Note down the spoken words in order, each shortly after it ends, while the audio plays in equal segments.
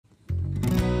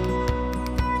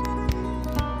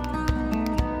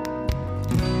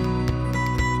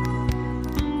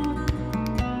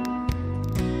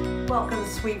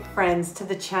sweet friends to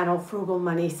the channel Frugal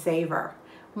Money Saver.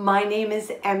 My name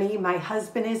is Emmy, my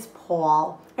husband is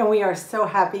Paul, and we are so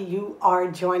happy you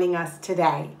are joining us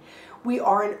today. We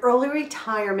are an early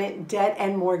retirement, debt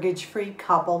and mortgage-free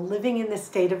couple living in the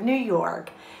state of New York,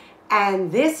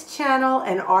 and this channel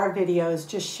and our videos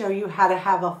just show you how to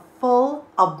have a full,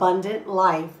 abundant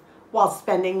life while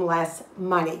spending less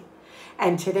money.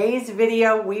 And today's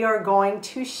video, we are going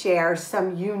to share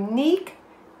some unique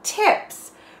tips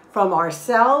from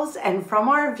ourselves and from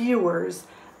our viewers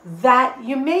that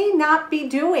you may not be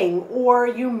doing or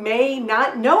you may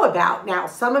not know about. Now,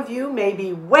 some of you may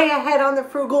be way ahead on the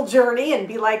frugal journey and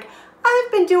be like,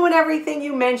 I've been doing everything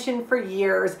you mentioned for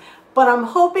years, but I'm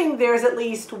hoping there's at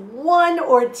least one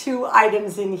or two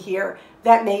items in here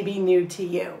that may be new to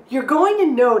you. You're going to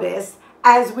notice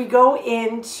as we go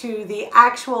into the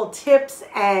actual tips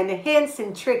and hints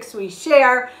and tricks we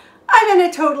share, I'm in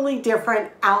a totally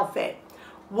different outfit.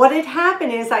 What had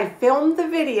happened is I filmed the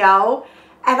video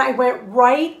and I went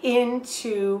right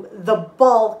into the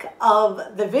bulk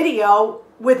of the video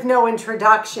with no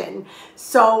introduction.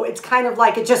 So it's kind of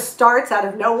like it just starts out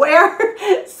of nowhere.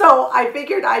 So I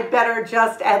figured I'd better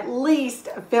just at least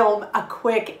film a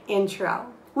quick intro.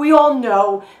 We all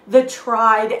know the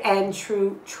tried and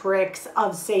true tricks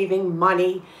of saving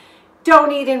money.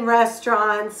 Don't eat in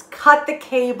restaurants, cut the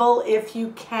cable if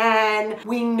you can.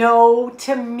 We know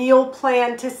to meal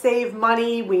plan to save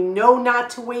money. We know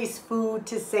not to waste food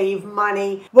to save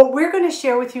money. What we're going to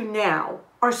share with you now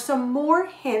are some more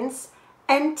hints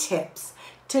and tips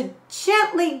to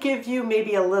gently give you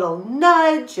maybe a little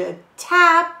nudge, a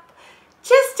tap,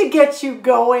 just to get you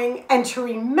going and to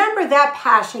remember that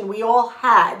passion we all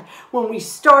had when we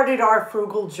started our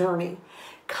frugal journey.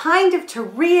 Kind of to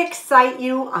re-excite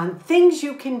you on things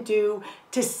you can do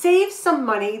to save some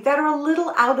money that are a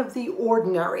little out of the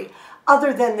ordinary,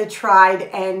 other than the tried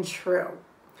and true.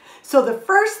 So the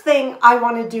first thing I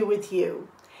want to do with you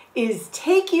is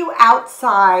take you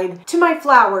outside to my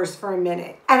flowers for a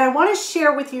minute. And I want to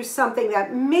share with you something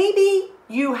that maybe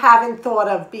you haven't thought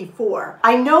of before.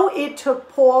 I know it took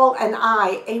Paul and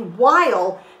I a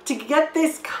while to get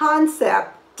this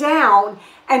concept down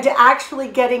and to actually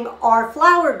getting our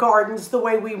flower gardens the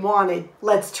way we wanted.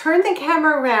 Let's turn the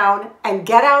camera around and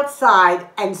get outside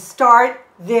and start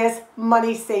this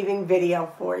money-saving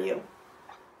video for you.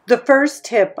 The first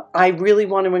tip I really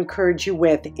want to encourage you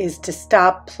with is to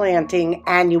stop planting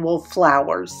annual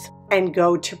flowers and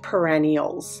go to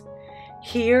perennials.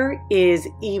 Here is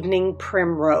evening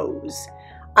primrose.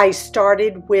 I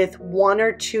started with one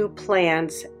or two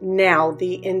plants. Now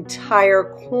the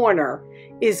entire corner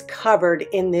is covered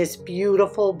in this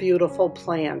beautiful, beautiful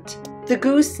plant. The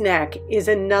gooseneck is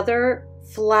another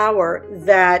flower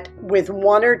that with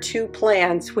one or two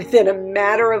plants within a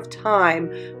matter of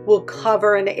time will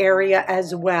cover an area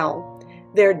as well.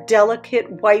 Their delicate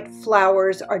white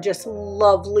flowers are just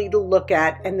lovely to look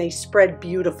at and they spread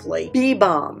beautifully. Bee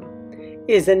balm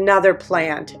is another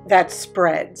plant that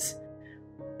spreads.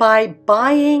 By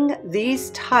buying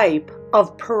these type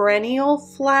of perennial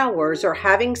flowers or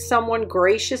having someone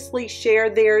graciously share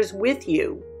theirs with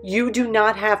you, you do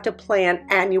not have to plant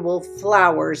annual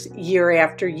flowers year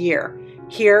after year.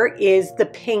 Here is the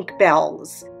pink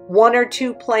bells. One or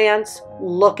two plants,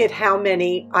 look at how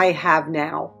many I have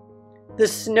now. The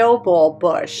snowball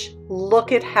bush,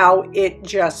 look at how it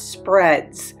just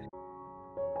spreads.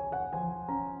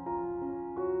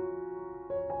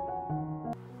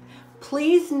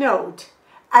 Please note,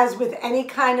 as with any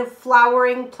kind of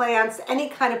flowering plants, any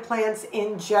kind of plants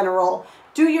in general,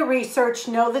 do your research,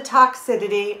 know the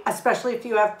toxicity, especially if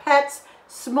you have pets,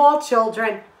 small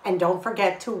children, and don't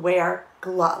forget to wear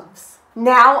gloves.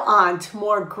 Now on to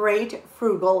more great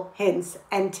frugal hints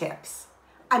and tips.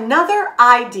 Another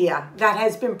idea that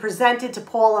has been presented to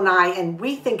Paul and I, and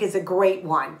we think is a great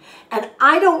one, and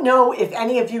I don't know if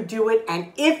any of you do it,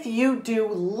 and if you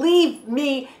do, leave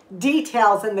me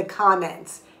details in the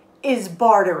comments, is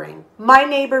bartering. My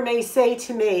neighbor may say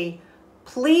to me,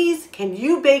 please, can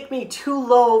you bake me 2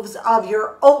 loaves of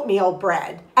your oatmeal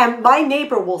bread? And my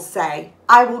neighbor will say,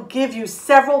 I will give you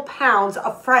several pounds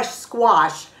of fresh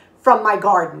squash from my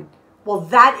garden. Well,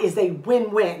 that is a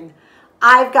win-win.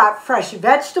 I've got fresh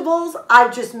vegetables.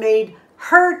 I've just made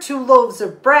her 2 loaves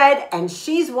of bread and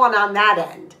she's one on that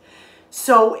end.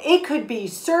 So it could be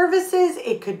services,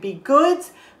 it could be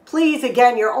goods. Please,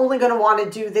 again, you're only going to want to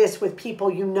do this with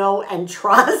people you know and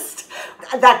trust.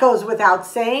 That goes without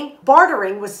saying.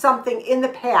 Bartering was something in the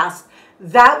past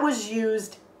that was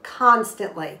used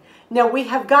constantly. Now, we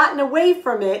have gotten away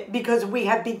from it because we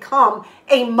have become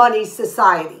a money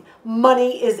society.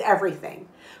 Money is everything.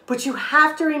 But you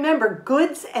have to remember,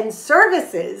 goods and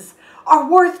services are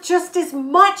worth just as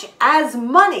much as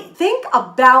money. Think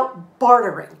about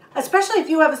bartering, especially if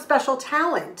you have a special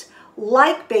talent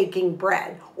like baking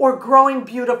bread or growing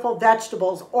beautiful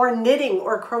vegetables or knitting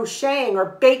or crocheting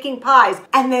or baking pies,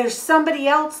 and there's somebody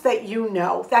else that you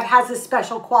know that has a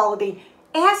special quality.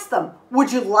 Ask them,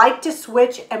 would you like to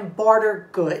switch and barter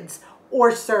goods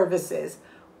or services?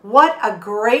 What a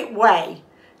great way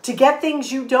to get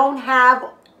things you don't have,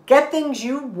 get things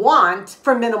you want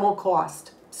for minimal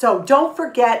cost. So don't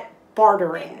forget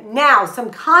bartering. Now,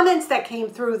 some comments that came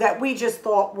through that we just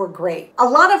thought were great. A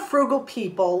lot of frugal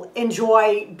people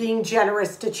enjoy being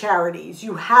generous to charities.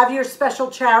 You have your special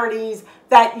charities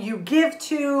that you give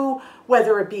to,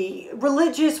 whether it be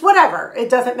religious, whatever, it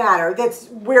doesn't matter. That's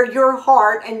where your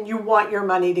heart and you want your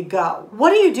money to go.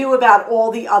 What do you do about all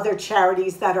the other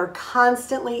charities that are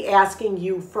constantly asking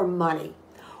you for money?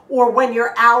 Or when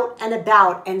you're out and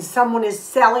about and someone is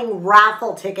selling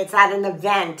raffle tickets at an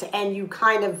event and you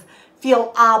kind of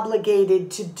feel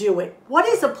obligated to do it. What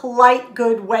is a polite,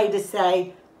 good way to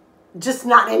say, just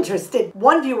not interested?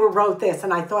 One viewer wrote this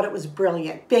and I thought it was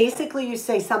brilliant. Basically, you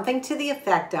say something to the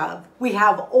effect of, we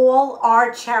have all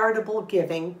our charitable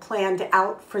giving planned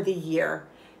out for the year.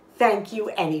 Thank you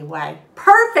anyway.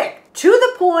 Perfect. To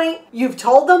the point. You've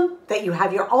told them that you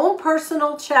have your own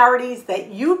personal charities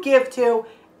that you give to.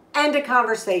 End a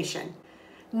conversation.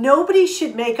 Nobody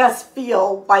should make us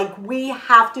feel like we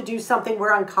have to do something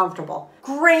we're uncomfortable.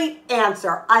 Great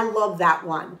answer. I love that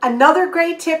one. Another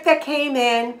great tip that came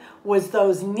in was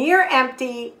those near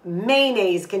empty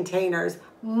mayonnaise containers,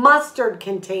 mustard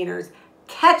containers,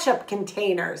 ketchup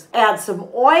containers. Add some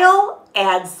oil,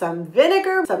 add some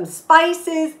vinegar, some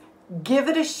spices, give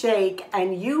it a shake,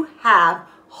 and you have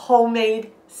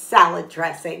homemade salad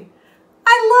dressing.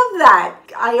 I love that.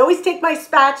 I always take my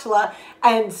spatula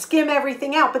and skim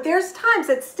everything out, but there's times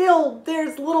that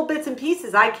there's little bits and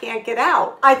pieces I can't get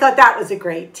out. I thought that was a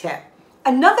great tip.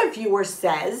 Another viewer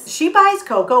says she buys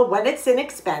cocoa when it's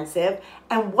inexpensive,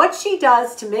 and what she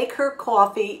does to make her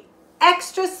coffee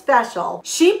extra special,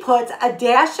 she puts a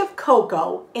dash of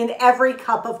cocoa in every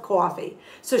cup of coffee.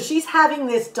 So she's having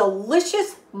this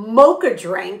delicious mocha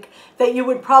drink that you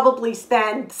would probably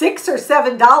spend $6 or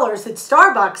 $7 at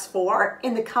Starbucks for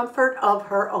in the comfort of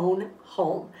her own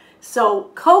home.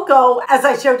 So cocoa, as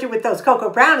I showed you with those cocoa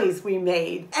brownies we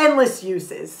made, endless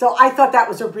uses. So I thought that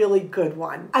was a really good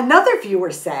one. Another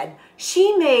viewer said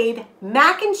she made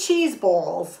mac and cheese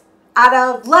balls out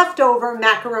of leftover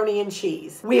macaroni and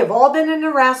cheese. We have all been in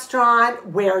a restaurant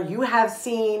where you have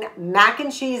seen mac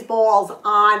and cheese balls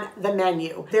on the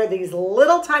menu. They're these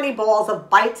little tiny balls of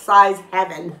bite-sized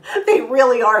heaven. They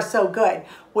really are so good.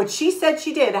 What she said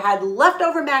she did, had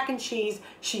leftover mac and cheese.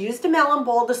 She used a melon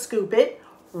ball to scoop it,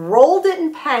 rolled it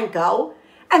in panko,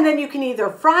 and then you can either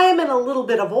fry them in a little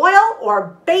bit of oil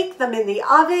or bake them in the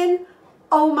oven.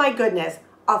 Oh my goodness,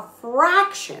 a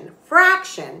fraction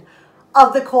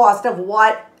of the cost of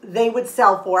what they would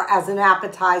sell for as an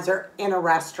appetizer in a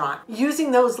restaurant,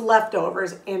 using those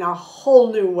leftovers in a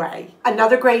whole new way.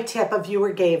 Another great tip a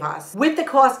viewer gave us, with the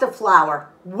cost of flour,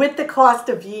 with the cost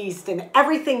of yeast and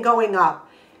everything going up,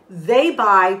 they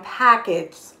buy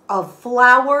packets of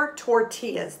flour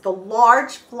tortillas, the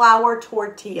large flour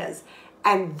tortillas,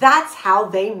 and that's how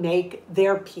they make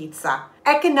their pizza.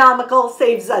 Economical,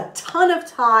 saves a ton of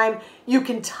time. You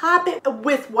can top it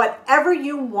with whatever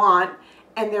you want,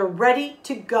 and they're ready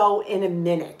to go in a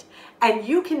minute. And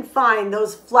you can find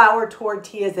those flour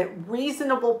tortillas at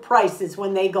reasonable prices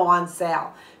when they go on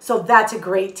sale. So that's a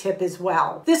great tip as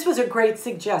well. This was a great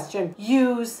suggestion.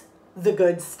 Use the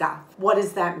good stuff. What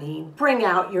does that mean? Bring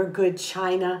out your good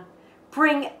china.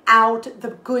 Bring out the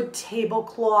good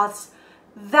tablecloths.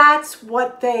 That's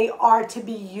what they are to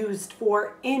be used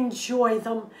for. Enjoy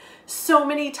them. So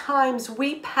many times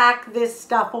we pack this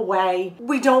stuff away.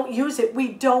 We don't use it. We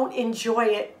don't enjoy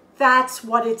it. That's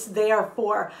what it's there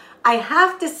for. I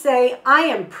have to say, I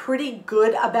am pretty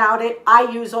good about it.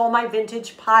 I use all my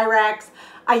vintage Pyrex.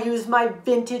 I use my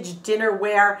vintage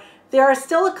dinnerware. There are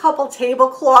still a couple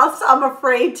tablecloths I'm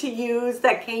afraid to use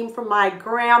that came from my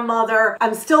grandmother.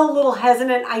 I'm still a little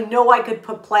hesitant. I know I could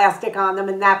put plastic on them,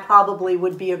 and that probably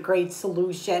would be a great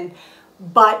solution.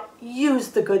 But use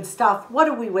the good stuff. What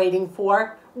are we waiting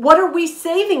for? What are we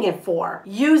saving it for?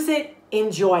 Use it,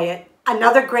 enjoy it.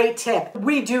 Another great tip,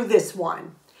 we do this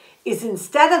one, is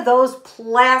instead of those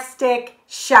plastic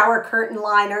shower curtain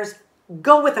liners,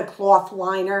 go with a cloth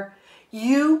liner.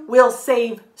 You will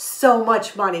save so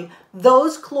much money.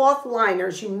 Those cloth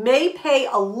liners you may pay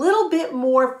a little bit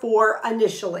more for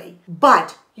initially,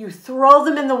 but you throw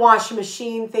them in the washing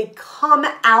machine, they come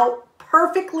out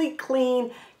perfectly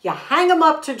clean. You hang them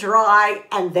up to dry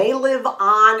and they live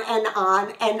on and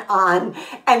on and on,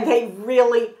 and they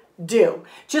really do.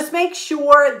 Just make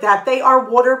sure that they are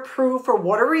waterproof or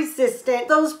water resistant.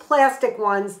 Those plastic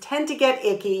ones tend to get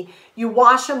icky. You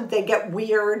wash them, they get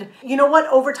weird. You know what?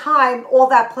 Over time, all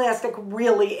that plastic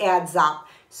really adds up.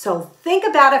 So think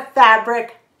about a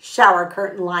fabric shower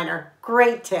curtain liner.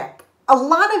 Great tip. A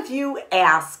lot of you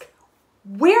ask,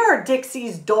 where are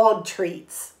Dixie's dog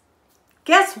treats?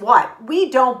 Guess what?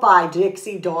 We don't buy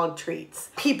Dixie dog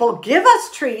treats. People give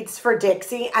us treats for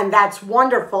Dixie, and that's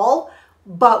wonderful,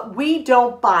 but we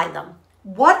don't buy them.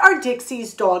 What are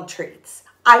Dixie's dog treats?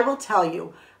 I will tell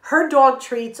you. Her dog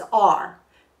treats are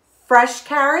fresh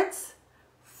carrots,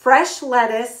 fresh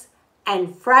lettuce,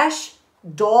 and fresh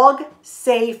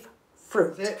dog-safe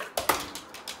fruit.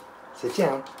 Sit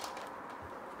down.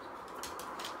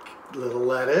 Little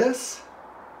lettuce.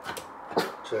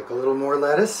 Check a little more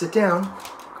lettuce. Sit down.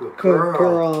 Good girl. Good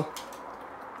girl.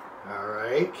 All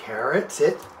right, carrot,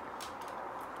 sit.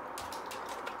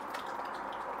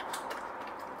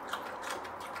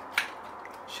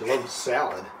 She loves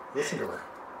salad. Listen to her.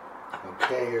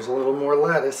 Okay, here's a little more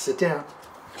lettuce. Sit down.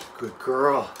 Good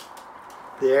girl.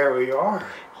 There we are.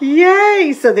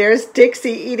 Yay! So there's Dixie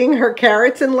eating her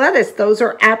carrots and lettuce. Those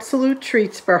are absolute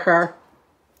treats for her.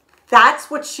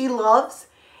 That's what she loves.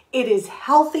 It is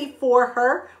healthy for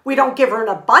her. We don't give her an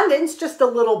abundance, just a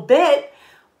little bit.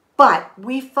 But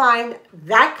we find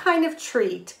that kind of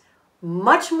treat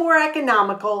much more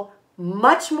economical,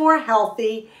 much more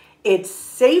healthy. It's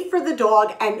safe for the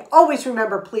dog. And always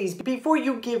remember, please, before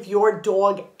you give your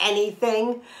dog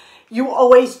anything, you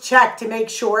always check to make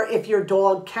sure if your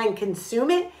dog can consume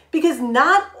it, because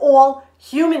not all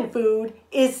human food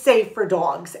is safe for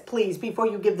dogs. Please, before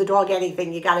you give the dog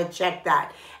anything, you got to check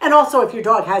that. And also, if your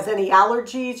dog has any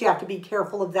allergies, you have to be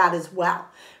careful of that as well.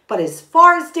 But as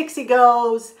far as Dixie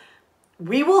goes,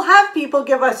 we will have people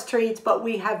give us treats, but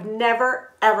we have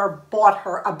never, ever bought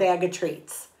her a bag of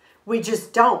treats. We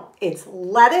just don't. It's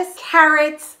lettuce,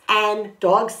 carrots, and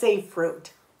dog-safe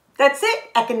fruit. That's it.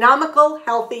 Economical,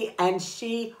 healthy, and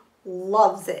she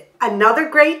loves it. Another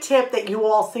great tip that you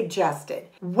all suggested.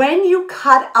 When you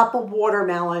cut up a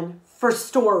watermelon for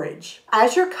storage,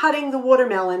 as you're cutting the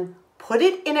watermelon, put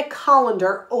it in a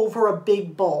colander over a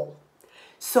big bowl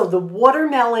so the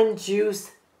watermelon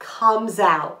juice comes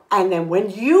out. And then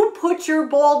when you put your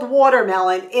boiled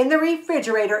watermelon in the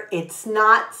refrigerator, it's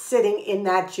not sitting in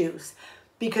that juice,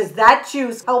 because that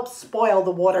juice helps spoil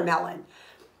the watermelon.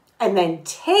 And then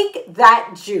take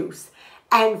that juice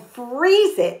and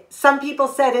freeze it. Some people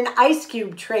said in ice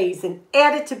cube trays and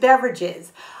add it to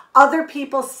beverages. Other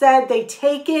people said they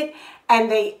take it and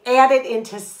they add it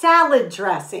into salad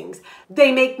dressings.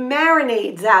 They make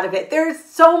marinades out of it. There's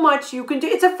so much you can do.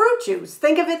 It's a fruit juice.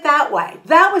 Think of it that way.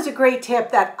 That was a great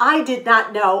tip that I did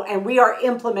not know, and we are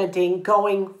implementing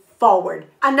going forward.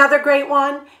 Another great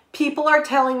one, people are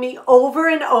telling me over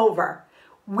and over,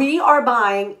 we are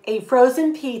buying a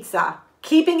frozen pizza,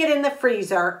 keeping it in the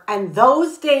freezer, and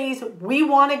those days we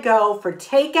want to go for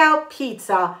takeout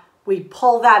pizza, we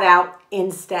pull that out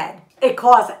instead. It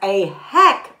costs a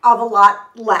heck of a lot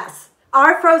less.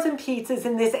 Our frozen pizzas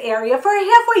in this area for a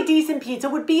halfway decent pizza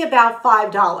would be about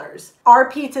 $5.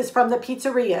 Our pizzas from the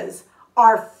pizzerias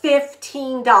are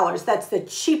 $15. That's the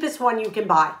cheapest one you can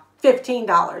buy,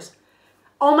 $15.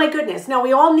 Oh my goodness. Now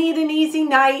we all need an easy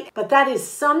night, but that is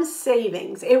some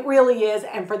savings. It really is.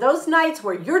 And for those nights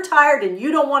where you're tired and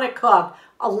you don't want to cook,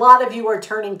 a lot of you are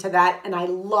turning to that, and I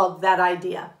love that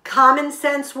idea. Common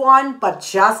sense one, but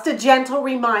just a gentle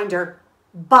reminder,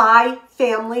 buy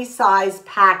family-size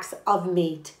packs of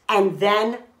meat and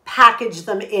then package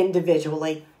them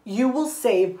individually. You will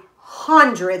save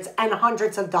hundreds and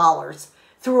hundreds of dollars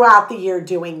throughout the year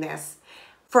doing this.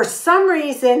 For some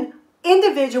reason,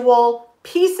 individual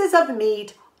pieces of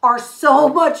meat are so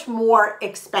much more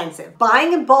expensive.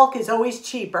 Buying in bulk is always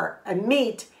cheaper, and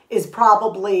meat is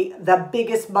probably the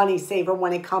biggest money saver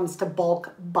when it comes to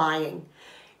bulk buying.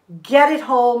 Get it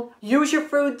home, use your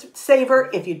food saver.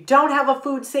 If you don't have a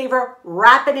food saver,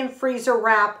 wrap it in freezer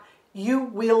wrap. You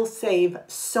will save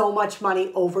so much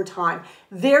money over time.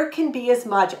 There can be as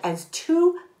much as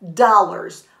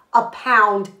 $2 a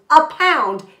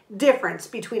pound difference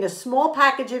between a small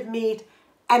package of meat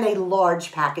and a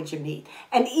large package of meat.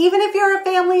 And even if you're a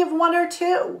family of one or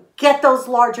two, get those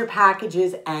larger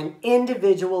packages and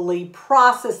individually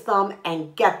process them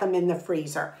and get them in the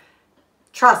freezer.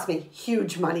 Trust me,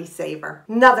 huge money saver.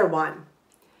 Another one.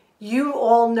 You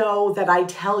all know that I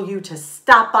tell you to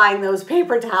stop buying those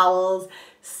paper towels,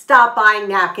 stop buying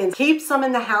napkins. Keep some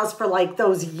in the house for like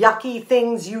those yucky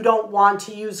things you don't want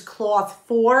to use cloth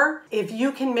for. If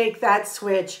you can make that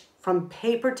switch from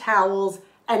paper towels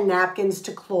and napkins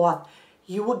to cloth,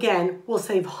 you again will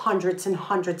save hundreds and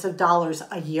hundreds of dollars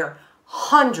a year.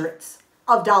 Hundreds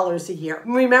of dollars a year.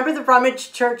 Remember the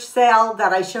Rummage Church sale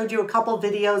that I showed you a couple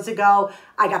videos ago?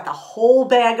 I got the whole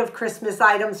bag of Christmas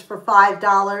items for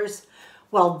 $5.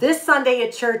 Well, this Sunday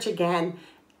at church again,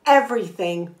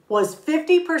 everything was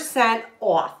 50%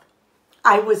 off.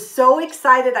 I was so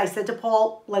excited. I said to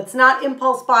Paul, let's not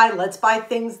impulse buy. Let's buy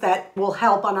things that will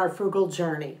help on our frugal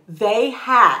journey. They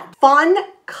had fun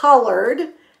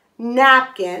colored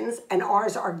napkins, and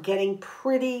ours are getting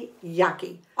pretty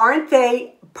yucky. Aren't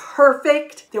they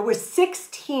perfect? There were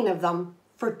 16 of them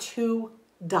for $2.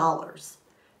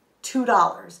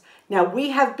 $2. Now,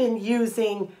 we have been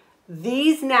using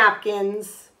these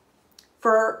napkins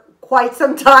for quite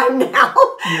some time now.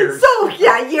 Years. So,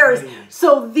 yeah, years.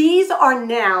 So these are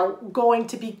now going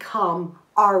to become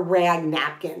our rag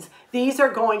napkins. These are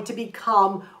going to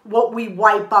become what we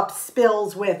wipe up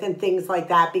spills with and things like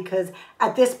that, because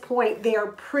at this point they're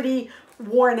pretty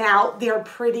worn out, they're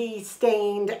pretty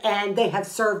stained, and they have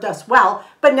served us well,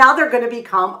 but now they're going to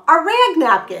become our rag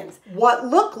napkins. What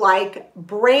look like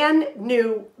brand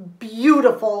new,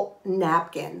 beautiful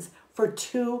napkins for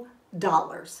 $2.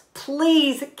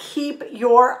 Please keep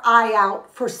your eye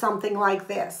out for something like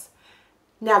this.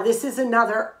 Now, this is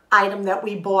another item that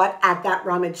we bought at that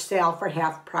rummage sale for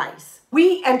half price.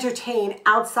 We entertain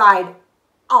outside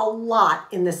a lot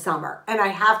in the summer, and I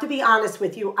have to be honest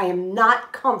with you, I am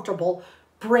not comfortable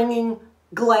bringing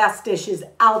glass dishes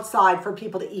outside for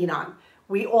people to eat on.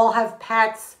 We all have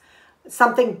pets.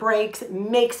 Something breaks, it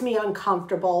makes me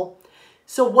uncomfortable.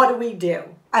 So what do?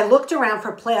 I looked around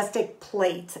for plastic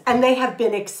plates, and they have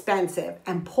been expensive.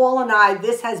 And Paul and I,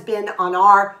 this has been on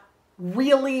our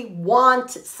really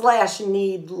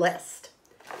want/need list.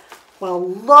 Well,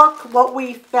 look what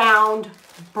we found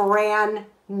brand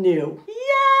new.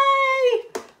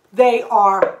 Yay! They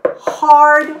are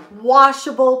hard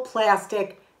washable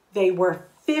plastic. They were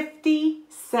 50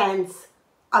 cents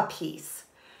a piece.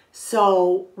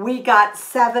 So we got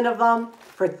 7 of them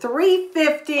for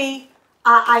 $3.50.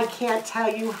 I can't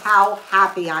tell you how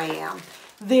happy I am.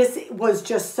 This was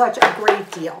just such a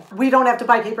great deal. We don't have to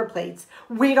buy paper plates.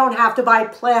 We don't have to buy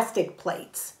plastic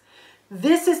plates.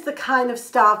 This is the kind of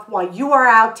stuff while you are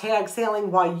out tag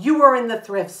sailing, while you are in the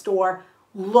thrift store,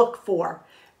 look for.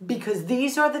 Because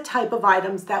these are the type of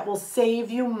items that will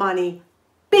save you money,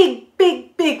 big,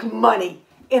 big, big money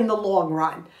in the long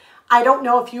run. I don't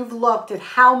know if you've looked at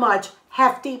how much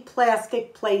hefty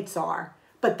plastic plates are,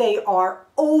 but they are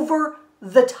over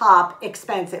the top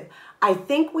expensive. I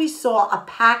think we saw a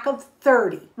pack of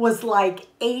 30 was like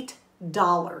 $8.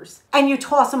 And you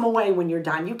toss them away when you're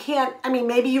done. You can't, I mean,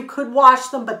 maybe you could wash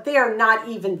them, but they're not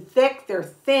even thick. They're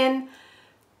thin.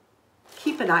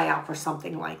 Keep an eye out for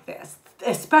something like this,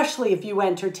 especially if you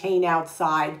entertain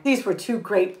outside. These were 2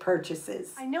 great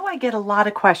purchases. I know I get a lot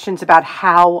of questions about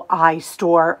how I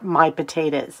store my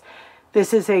potatoes.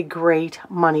 This is a great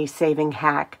money-saving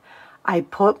hack. I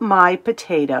put my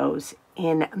potatoes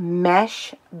in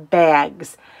mesh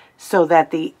bags so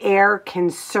that the air can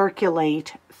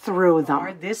circulate through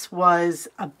them. This was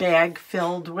a bag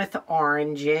filled with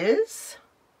oranges.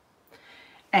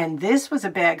 And this was a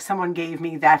bag someone gave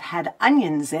me that had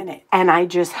onions in it. And I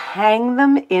just hang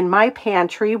them in my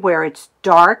pantry where it's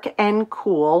dark and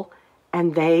cool,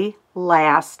 and they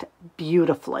last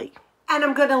beautifully. And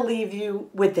I'm going to leave you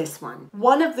with this one.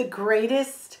 One of the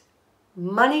greatest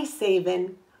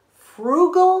money-saving,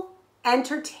 frugal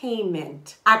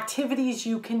entertainment activities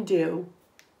you can do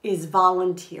is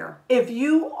volunteer. If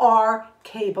you are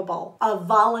capable of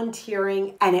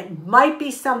volunteering, and it might be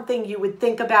something you would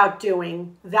think about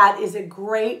doing, that is a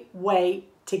great way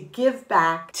to give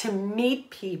back, to meet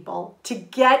people, to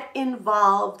get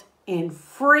involved in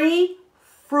free,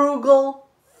 frugal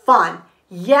fun.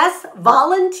 Yes,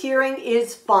 volunteering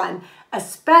is fun,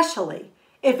 especially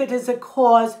if it is a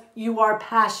cause you are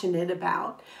passionate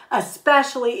about,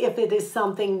 especially if it is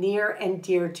something near and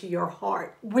dear to your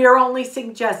heart. We're only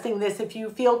suggesting this if you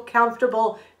feel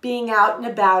comfortable being out and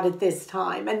about at this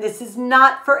time. And this is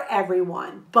not for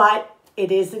everyone, but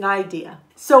it is an idea.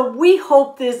 So we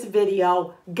hope this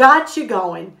video got you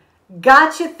going,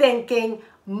 got you thinking,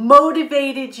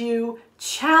 motivated you,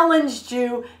 challenged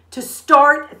you to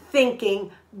start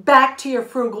thinking back to your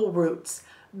frugal roots.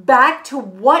 Back to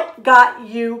what got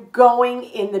you going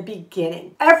in the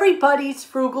beginning. Everybody's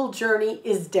frugal journey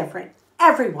is different.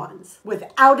 Everyone's.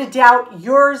 Without a doubt,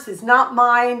 yours is not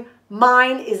mine.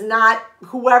 Mine is not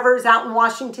whoever's out in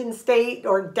Washington State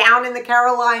or down in the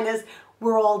Carolinas.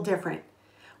 We're all different,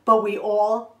 but we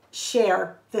all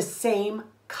share the same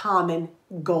common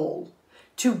goal: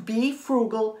 to be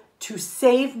frugal, to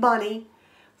save money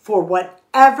for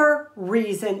whatever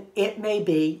reason it may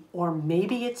be, or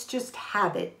maybe it's just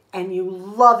habit and you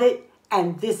love it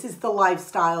and this is the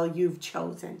lifestyle you've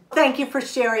chosen. Thank you for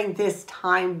sharing this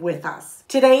time with us.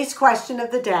 Today's question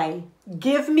of the day: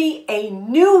 give me a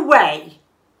new way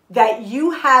that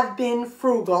you have been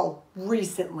frugal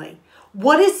recently.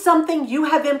 What is something you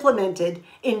have implemented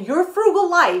in your frugal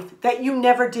life that you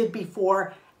never did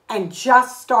before and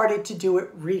just started to do it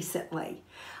recently?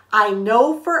 I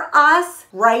know for us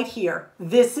right here,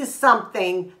 this is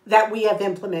something that we have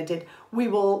implemented. We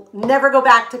will never go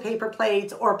back to paper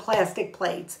plates or plastic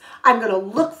plates. I'm going to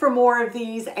look for more of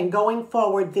these, and going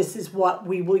forward, this is what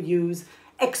we will use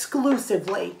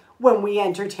exclusively when we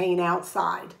entertain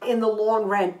outside. In the long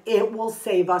run, it will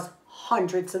save us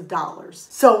hundreds of dollars.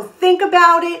 So think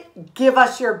about it. Give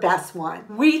us your best one.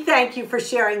 We thank you for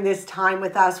sharing this time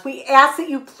with us. We ask that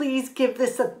you please give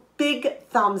this a big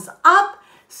thumbs up.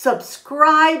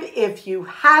 Subscribe if you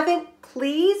haven't.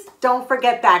 Please don't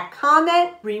forget that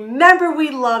comment. Remember, we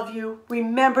love you.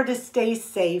 Remember to stay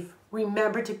safe.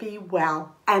 Remember to be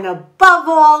well. And above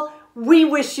all, we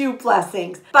wish you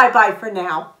blessings. Bye-bye for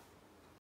now.